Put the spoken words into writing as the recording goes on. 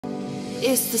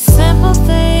It's the simple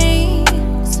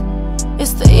things,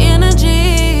 it's the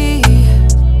energy.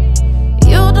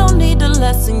 You don't need the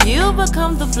lesson, you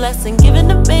become the blessing given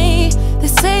to me. They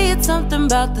say it's something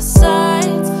about the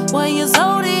signs, why your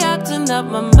zodiac acting up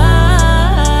my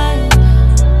mind.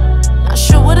 Not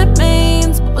sure what it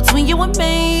means, but between you and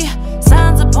me,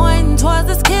 signs are pointing towards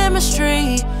this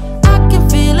chemistry. I can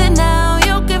feel it now,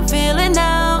 you can feel it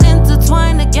now.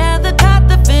 Intertwined together, got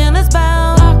the feelings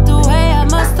bound. Locked away, I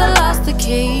must have lost the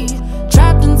key.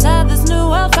 Trapped inside this new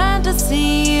world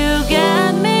fantasy. You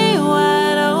got me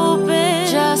wide open,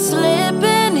 just slip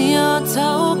in your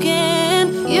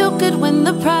token. You could win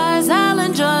the prize, I'll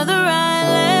enjoy the ride.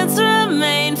 Let's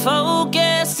remain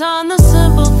focused on the